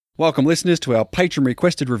Welcome, listeners, to our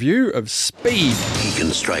patron-requested review of Speed. He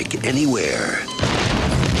can strike anywhere,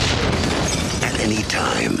 at any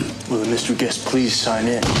time. Will the mystery guest please sign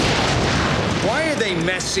in? Why are they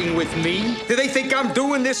messing with me? Do they think I'm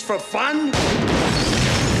doing this for fun?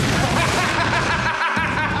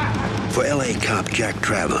 For LA cop Jack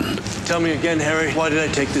Traven. Tell me again, Harry, why did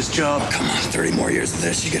I take this job? Come on, 30 more years of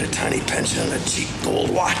this, you get a tiny pension and a cheap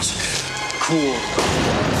gold watch. Cool.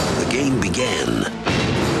 The game began.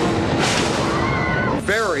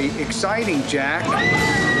 Very exciting, Jack.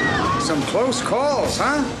 Some close calls,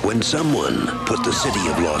 huh? When someone put the city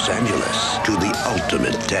of Los Angeles to the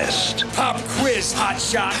ultimate test. Pop quiz,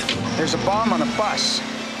 hotshot. There's a bomb on a bus.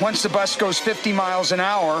 Once the bus goes 50 miles an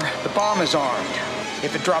hour, the bomb is armed.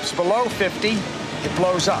 If it drops below 50, it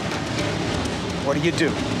blows up. What do you do?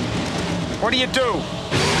 What do you do?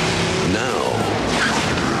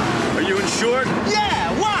 Now, Are you insured?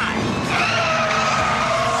 Yeah, why?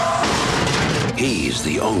 he's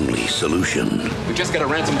the only solution. We just got a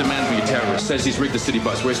ransom demand from your terrorist. Says he's rigged the city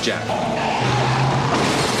bus. Where's Jack?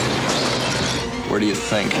 Where do you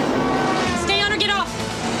think? Stay on or get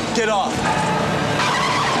off. Get off.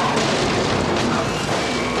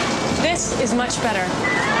 This is much better.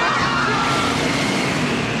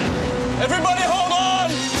 Everybody hold on!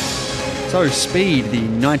 So, Speed, the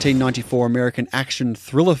 1994 American action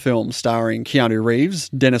thriller film starring Keanu Reeves,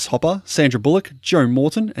 Dennis Hopper, Sandra Bullock, Joe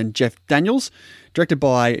Morton, and Jeff Daniels, directed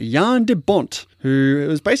by Jan de Bont, who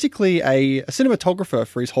was basically a cinematographer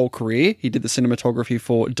for his whole career. He did the cinematography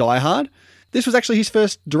for Die Hard. This was actually his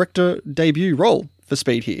first director debut role for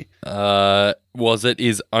Speed here. Was it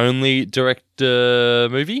his only director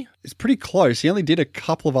movie? It's pretty close. He only did a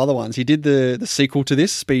couple of other ones. He did the sequel to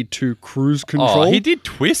this, Speed 2 Cruise Control. Oh, he did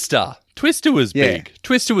Twister. Twister was big.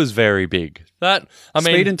 Twister was very big.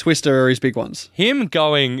 Speed and Twister are his big ones. Him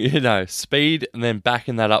going, Speed and then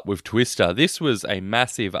backing that up with Twister. This was a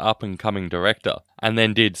massive up-and-coming director. And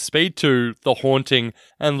then did Speed 2, The Haunting,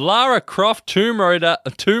 and Lara Croft, Tomb Raider,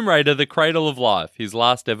 The Cradle of Life, his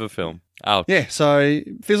last ever film. Ouch. Yeah, so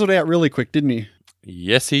he fizzled out really quick, didn't he?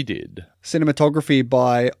 Yes, he did. Cinematography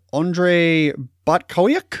by Andrei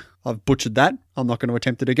Batkoyak. I've butchered that. I'm not going to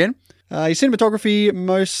attempt it again. His cinematography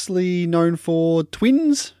mostly known for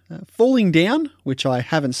Twins, Falling Down, which I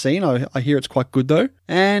haven't seen. I hear it's quite good though.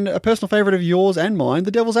 And a personal favourite of yours and mine,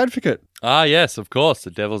 The Devil's Advocate. Ah, yes, of course,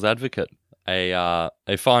 The Devil's Advocate. A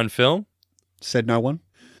fine film. Said no one.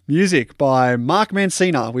 Music by Mark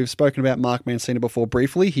Mancina. We've spoken about Mark Mancina before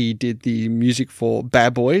briefly. He did the music for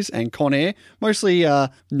Bad Boys and Con Air, mostly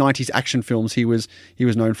 90s action films he was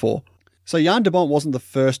known for. So Jan de Bont wasn't the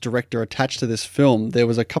first director attached to this film. There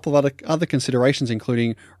was a couple of other considerations,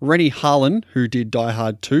 including Rennie Harlin, who did Die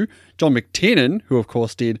Hard 2, John McTiernan, who of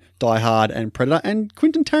course did Die Hard and Predator, and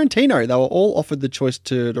Quentin Tarantino. They were all offered the choice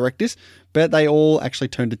to direct this, but they all actually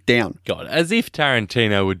turned it down. God, as if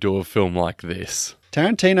Tarantino would do a film like this.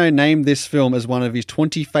 Tarantino named this film as one of his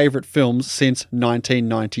 20 favourite films since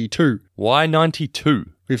 1992. Why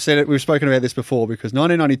 92? We've spoken about this before because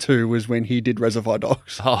 1992 was when he did Reservoir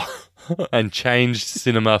Dogs. Oh, and changed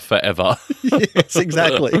cinema forever. Yes,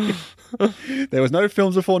 exactly. There was no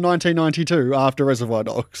films before 1992 after Reservoir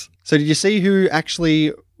Dogs. So did you see who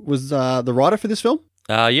actually was the writer for this film?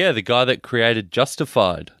 Yeah, the guy that created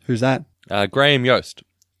Justified. Who's that? Graham Yost.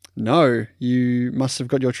 No, you must have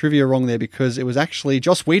got your trivia wrong there because it was actually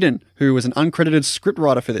Joss Whedon, who was an uncredited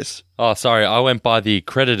scriptwriter for this. Oh, sorry, I went by the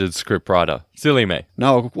credited scriptwriter. Silly me.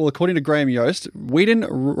 No, well, according to Graham Yost, Whedon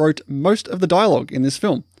wrote most of the dialogue in this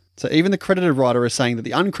film. So even the credited writer is saying that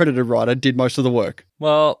the uncredited writer did most of the work.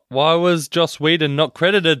 Well, why was Joss Whedon not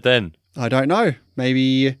credited then? I don't know.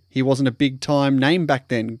 Maybe he wasn't a big-time name back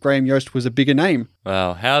then. Graham Yost was a bigger name.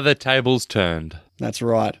 Well, how the tables turned. That's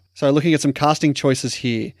right. So looking at some casting choices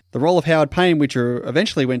here, the role of Howard Payne, which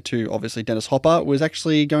eventually went to, obviously, Dennis Hopper, was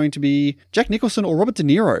actually going to be Jack Nicholson or Robert De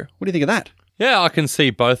Niro. What do you think of that? Yeah, I can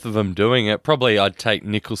see both of them doing it. Probably I'd take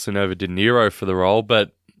Nicholson over De Niro for the role,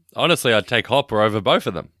 but honestly, I'd take Hopper over both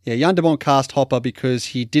of them. Yeah, Jan de Bont cast Hopper because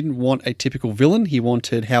he didn't want a typical villain. He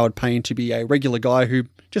wanted Howard Payne to be a regular guy who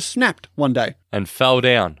just snapped one day. And fell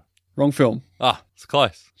down. Wrong film. Ah, it's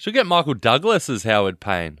close. Should get Michael Douglas as Howard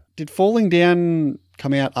Payne. Did Falling Down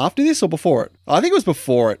come out after this or before it? I think it was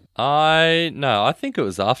before it. I think it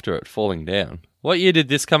was after it, Falling Down. What year did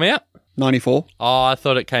this come out? 94. Oh, I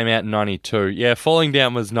thought it came out in 92. Yeah, Falling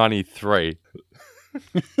Down was 93.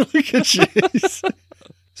 Look at you.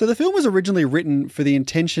 So the film was originally written for the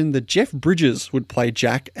intention that Jeff Bridges would play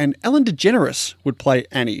Jack and Ellen DeGeneres would play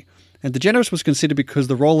Annie. And DeGeneres was considered because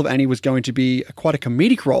the role of Annie was going to be quite a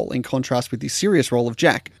comedic role in contrast with the serious role of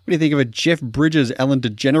Jack. What do you think of a Jeff Bridges, Ellen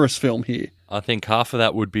DeGeneres film here? I think half of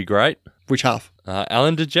that would be great. Which half?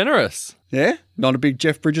 Ellen DeGeneres. Yeah? Not a big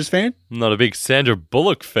Jeff Bridges fan? I'm not a big Sandra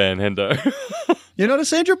Bullock fan, Hendo. You're not a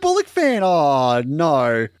Sandra Bullock fan? Oh,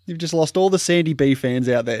 no. You've just lost all the Sandy B fans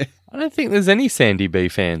out there. I don't think there's any Sandy B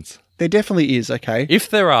fans. There definitely is, okay? If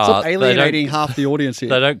there are, Stop alienating half the audience here.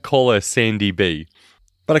 They don't call her Sandy B.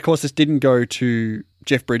 But of course, this didn't go to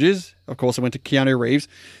Jeff Bridges. Of course, it went to Keanu Reeves.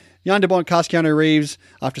 Jan de Bont cast Keanu Reeves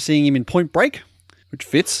after seeing him in Point Break, which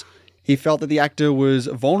fits. He felt that the actor was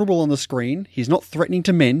vulnerable on the screen. He's not threatening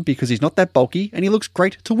to men because he's not that bulky, and he looks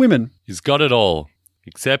great to women. He's got it all,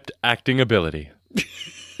 except acting ability.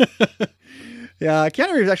 Yeah,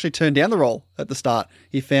 Keanu Reeves actually turned down the role at the start.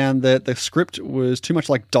 He found that the script was too much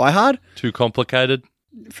like Die Hard. Too complicated?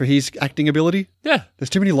 For his acting ability. Yeah. There's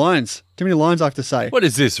too many lines. Too many lines I have to say. What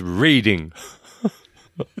is this reading?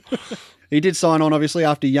 He did sign on, obviously,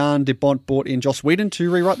 after Jan de Bont brought in Joss Whedon to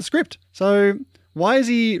rewrite the script. So why is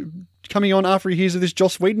he coming on after he hears of this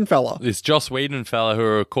Joss Whedon fella? This Joss Whedon fella who,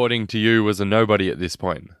 according to you, was a nobody at this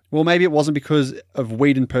point. Well, maybe it wasn't because of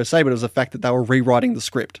Whedon per se, but it was the fact that they were rewriting the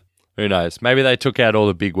script. Who knows? Maybe they took out all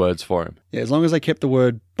the big words for him. Yeah, as long as they kept the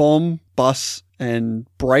word bomb, bus, and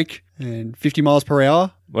brake, and 50 miles per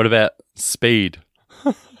hour. What about speed?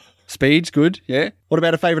 Speed's good, yeah. What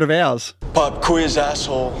about a favourite of ours? Pop quiz,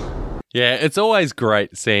 asshole. Yeah, it's always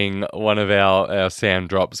great seeing one of our sound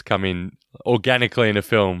drops come in organically in a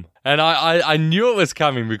film. And I knew it was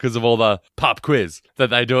coming because of all the pop quiz that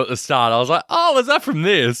they do at the start. I was like, oh, was that from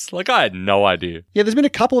this? Like, I had no idea. Yeah, there's been a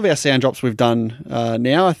couple of our sound drops we've done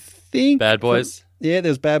now, I think. Bad Boys. Yeah,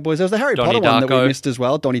 there's Bad Boys. There was the Harry Donnie Potter one that we Darko. missed as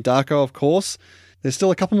well. Donnie Darko, of course. There's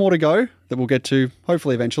still a couple more to go that we'll get to,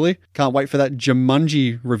 hopefully, eventually. Can't wait for that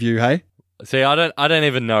Jumanji review, hey? See, I don't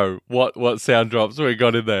even know what sound drops we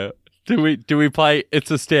got in there. Do we play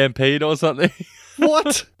It's a Stampede or something?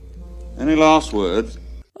 What? Any last words?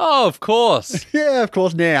 Oh, of course. Yeah, of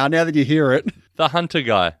course, now that you hear it. The Hunter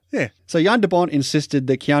guy. Yeah. So Jan de Bont insisted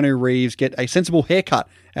that Keanu Reeves get a sensible haircut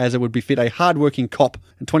as it would befit a hard-working cop.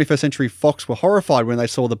 And 21st Century Fox were horrified when they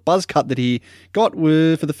saw the buzz cut that he got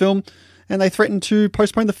for the film, and they threatened to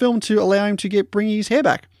postpone the film to allow him to bring his hair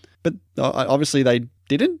back. But obviously they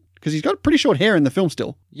didn't, because he's got pretty short hair in the film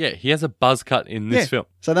still. Yeah, he has a buzz cut in this film.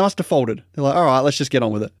 So they must have folded. They're like, all right, let's just get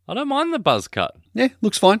on with it. I don't mind the buzz cut. Yeah,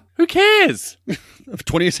 looks fine. Who cares?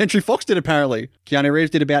 20th Century Fox did, apparently. Keanu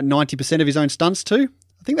Reeves did about 90% of his own stunts too.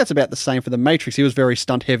 I think that's about the same for The Matrix. He was very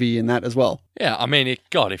stunt heavy in that as well. Yeah, I mean,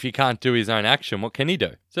 God, if he can't do his own action, what can he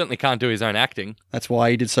do? Certainly can't do his own acting. That's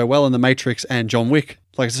why he did so well in The Matrix and John Wick.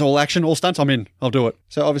 Like, it's all action, all stunts, I'm in. I'll do it.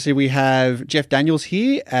 So obviously we have Jeff Daniels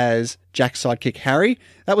here as Jack's sidekick Harry.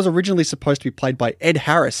 That was originally supposed to be played by Ed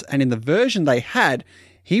Harris, and in the version they had,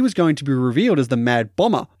 he was going to be revealed as the Mad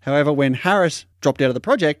Bomber. However, when Harris dropped out of the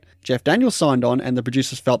project, Jeff Daniels signed on, and the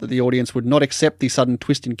producers felt that the audience would not accept the sudden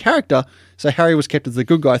twist in character, so Harry was kept as the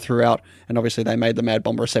good guy throughout, and obviously they made the Mad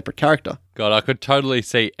Bomber a separate character. God, I could totally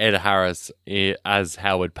see Ed Harris as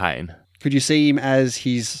Howard Payne. Could you see him as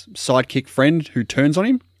his sidekick friend who turns on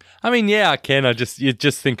him? I mean, yeah, I can. You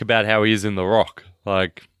just think about how he is in The Rock.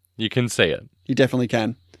 Like, you can see it. You definitely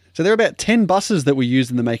can. So there are about 10 buses that were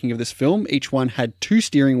used in the making of this film. Each one had 2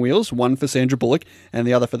 steering wheels, one for Sandra Bullock and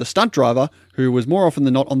the other for the stunt driver, who was more often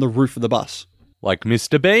than not on the roof of the bus. Like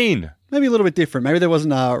Mr. Bean. Maybe a little bit different. Maybe there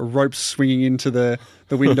wasn't ropes swinging into the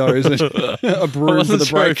windows and a broom for the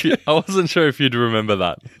brake. I wasn't sure if you'd remember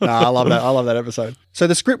that. Nah, I love that. I love that episode. So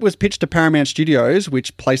the script was pitched to Paramount Studios,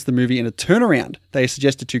 which placed the movie in a turnaround. They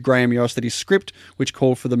suggested to Graham Yost that his script, which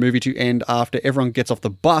called for the movie to end after everyone gets off the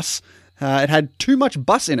bus, it had too much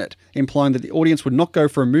bus in it, implying that the audience would not go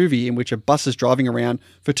for a movie in which a bus is driving around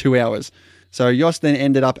for 2 hours. So Yost then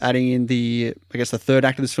ended up adding in the third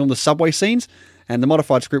act of this film, the subway scenes, and the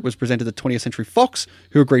modified script was presented to 20th Century Fox,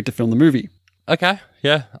 who agreed to film the movie. Okay,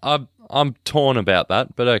 yeah, I'm torn about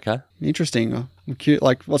that, but okay. Interesting. I'm curious.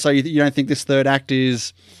 Like, so you don't think this third act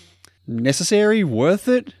is necessary, worth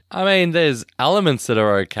it? I mean, there's elements that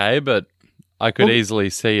are okay, but I could easily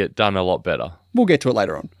see it done a lot better. We'll get to it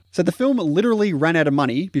later on. So the film literally ran out of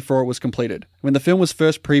money before it was completed. When the film was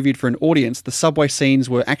first previewed for an audience, the subway scenes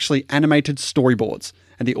were actually animated storyboards,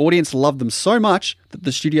 and the audience loved them so much that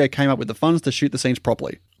the studio came up with the funds to shoot the scenes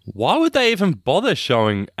properly. Why would they even bother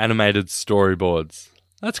showing animated storyboards?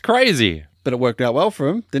 That's crazy. But it worked out well for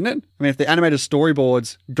them, didn't it? I mean, if the animated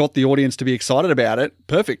storyboards got the audience to be excited about it,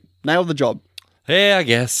 perfect. Nailed the job. Yeah, I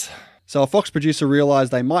guess. So a Fox producer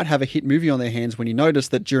realised they might have a hit movie on their hands when he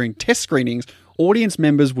noticed that during test screenings, audience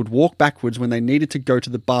members would walk backwards when they needed to go to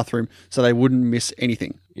the bathroom so they wouldn't miss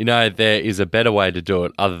anything. You know, there is a better way to do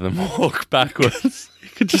it other than walk backwards. You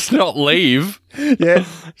could just not leave. Yeah.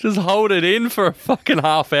 Just hold it in for a fucking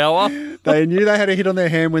half hour. They knew they had a hit on their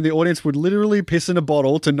hand when the audience would literally piss in a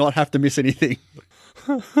bottle to not have to miss anything.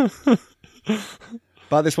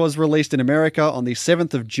 But this was released in America on the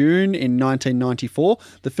 7th of June in 1994.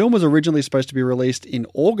 The film was originally supposed to be released in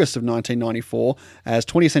August of 1994, as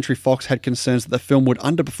 20th Century Fox had concerns that the film would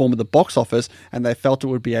underperform at the box office, and they felt it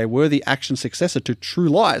would be a worthy action successor to True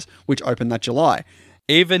Lies, which opened that July.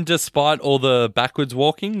 Even despite all the backwards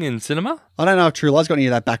walking in cinema? I don't know if True Lies got any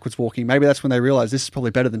of that backwards walking. Maybe that's when they realised this is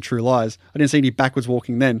probably better than True Lies. I didn't see any backwards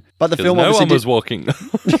walking then. But the film no obviously one was walking.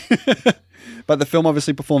 But the film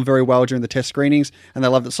obviously performed very well during the test screenings, and they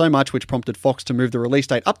loved it so much, which prompted Fox to move the release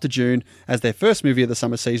date up to June as their first movie of the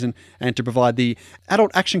summer season, and to provide the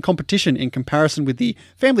adult action competition in comparison with the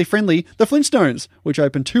family-friendly The Flintstones, which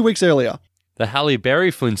opened 2 weeks earlier. The Halle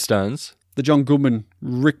Berry Flintstones. The John Goodman,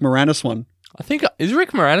 Rick Moranis one. Is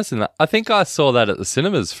Rick Moranis in that? I think I saw that at the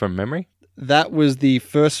cinemas from memory. That was the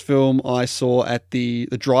first film I saw at the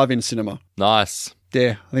drive-in cinema. Nice.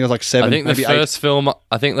 Yeah, I think it was like 7, maybe 8. I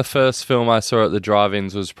think the first film I saw at the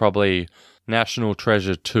drive-ins was probably National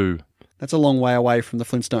Treasure 2. That's a long way away from the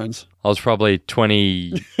Flintstones. I was probably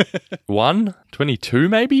 21, 22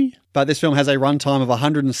 maybe? But this film has a runtime of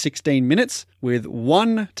 116 minutes with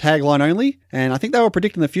one tagline only. And I think they were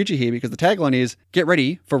predicting the future here because the tagline is, "Get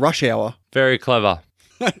ready for rush hour." Very clever.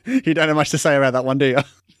 You don't have much to say about that one, do you?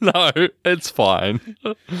 No, it's fine.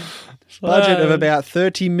 Budget of about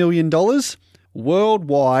 $30 million.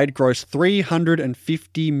 Worldwide gross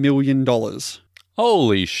 $350 million.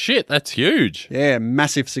 Holy shit, that's huge. Yeah,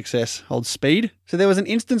 massive success. Old Speed. So there was an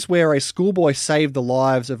instance where a schoolboy saved the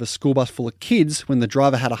lives of a school bus full of kids when the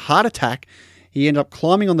driver had a heart attack. He ended up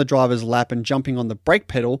climbing on the driver's lap and jumping on the brake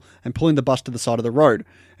pedal and pulling the bus to the side of the road.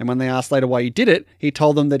 And when they asked later why he did it, he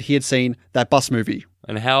told them that he had seen that bus movie.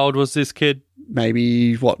 And how old was this kid?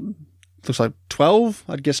 Maybe, looks like 12?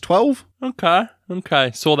 I'd guess 12. Okay.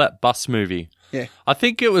 Saw that bus movie. Yeah. I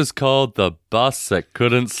think it was called The Bus That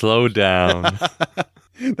Couldn't Slow Down.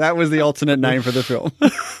 That was the alternate name for the film.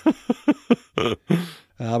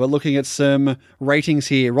 But looking at some ratings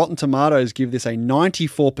here, Rotten Tomatoes give this a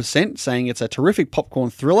 94%, saying it's a terrific popcorn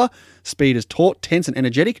thriller. Speed is taut, tense, and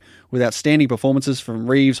energetic, with outstanding performances from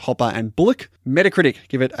Reeves, Hopper, and Bullock. Metacritic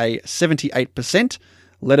give it a 78%.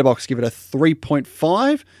 Letterboxd give it a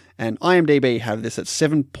 3.5%. And IMDb have this at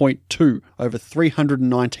 7.2 over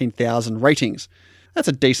 319,000 ratings. That's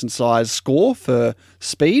a decent size score for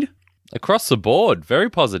Speed. Across the board, very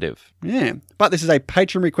positive. Yeah, but this is a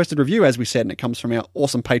patron requested review, as we said, and it comes from our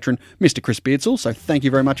awesome patron, Mr. Chris Beardsall. So thank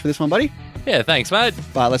you very much for this one, buddy. Yeah, thanks, mate.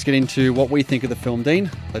 But let's get into what we think of the film,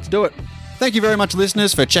 Dean. Let's do it. Thank you very much,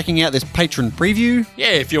 listeners, for checking out this patron preview. Yeah,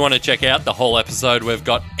 if you want to check out the whole episode, we've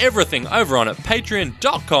got everything over on at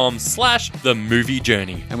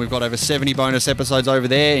patreon.com/themoviejourney. And we've got over 70 bonus episodes over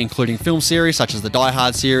there, including film series such as the Die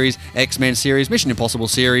Hard series, X-Men series, Mission Impossible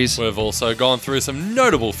series. We've also gone through some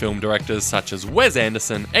notable film directors such as Wes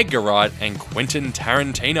Anderson, Edgar Wright, and Quentin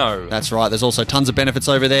Tarantino. That's right, there's also tons of benefits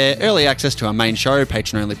over there. Early access to our main show,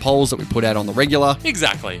 patron-only polls that we put out on the regular.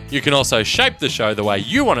 Exactly. You can also shape the show the way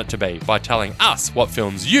you want it to be by telling us what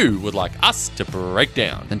films you would like us to break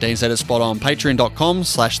down. And Dean said it's spot on.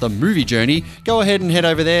 Patreon.com/themoviejourney. Go ahead and head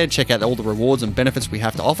over there, check out all the rewards and benefits we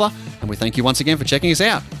have to offer, and we thank you once again for checking us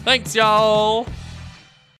out. Thanks, y'all.